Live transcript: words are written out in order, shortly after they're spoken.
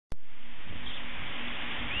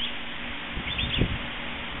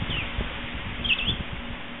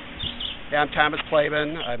Yeah, I'm Thomas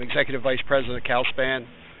Plavin. I'm Executive Vice President of Calspan.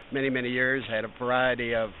 Many years. Had a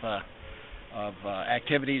variety of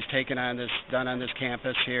activities done on this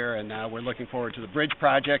campus here, and now we're looking forward to the bridge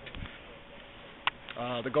project.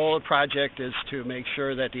 The goal of the project is to make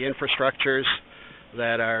sure that the infrastructures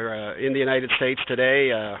that are in the United States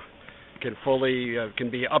today can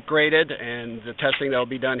be upgraded, and the testing that will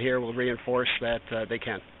be done here will reinforce that they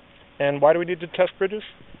can. And why do we need to test bridges?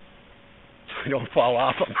 So we don't fall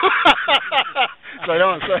off them. So I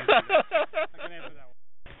don't.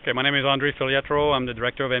 Okay, my name is Andre Filiatro. I'm the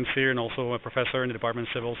director of MCEER and also a professor in the Department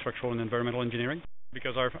of Civil, Structural, and Environmental Engineering.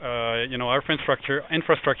 Because our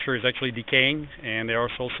infrastructure is actually decaying, and they are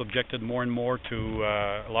also subjected more and more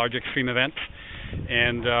to large extreme events.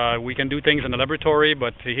 And we can do things in the laboratory,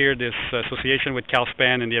 but here this association with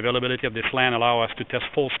Calspan and the availability of this land allow us to test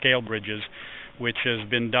full-scale bridges, which has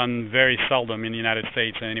been done very seldom in the United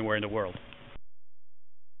States and anywhere in the world.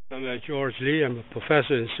 I'm George Lee. I'm a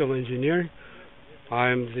professor in civil engineering.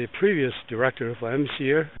 I'm the previous director for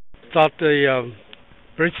MCEER. Thought the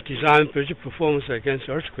bridge design, bridge performance against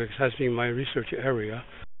earthquakes has been my research area.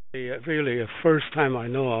 Really, the first time I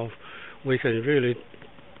know of, we can really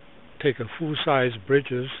take a full-size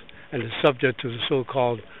bridges and it's subject to the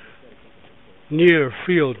so-called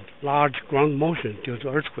near-field large ground motion due to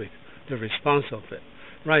earthquake, the response of it.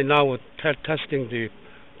 Right now, we're testing the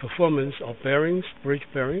performance of bearings, bridge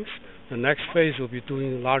bearings. The next phase will be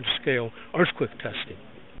doing large-scale earthquake testing.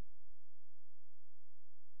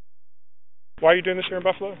 Why are you doing this here in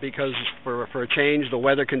Buffalo? Because for a change, the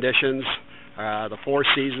weather conditions, the 4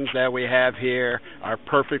 seasons that we have here are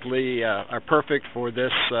perfect for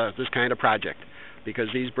this kind of project. Because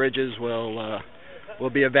these bridges will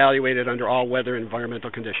be evaluated under all weather and environmental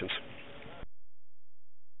conditions.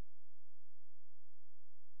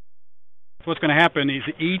 So what's going to happen is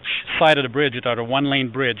each side of the bridge, it's a one-lane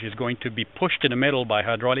bridge, is going to be pushed in the middle by a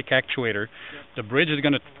hydraulic actuator. The bridge is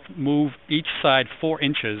going to move each side 4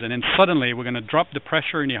 inches, and then suddenly we're going to drop the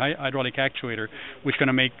pressure in the hydraulic actuator, which is going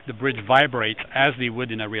to make the bridge vibrate as they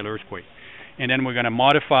would in a real earthquake. And then we're going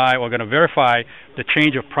to verify the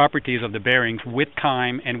change of properties of the bearings with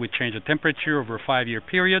time, and we change the temperature over a 5-year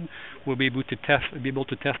period. We'll be able to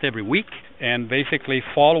test every week, and basically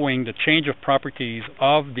following the change of properties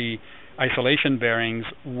of the isolation bearings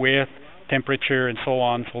with temperature and so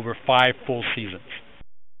on over 5 full seasons.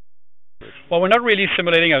 Well, we're not really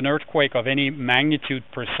simulating an earthquake of any magnitude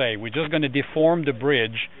per se. We're just going to deform the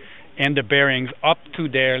bridge and the bearings up to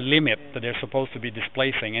their limit that they're supposed to be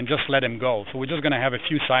displacing and just let them go. So we're just going to have a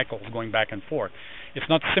few cycles going back and forth. It's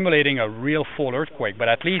not simulating a real full earthquake, but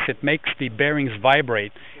at least it makes the bearings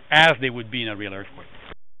vibrate as they would be in a real earthquake.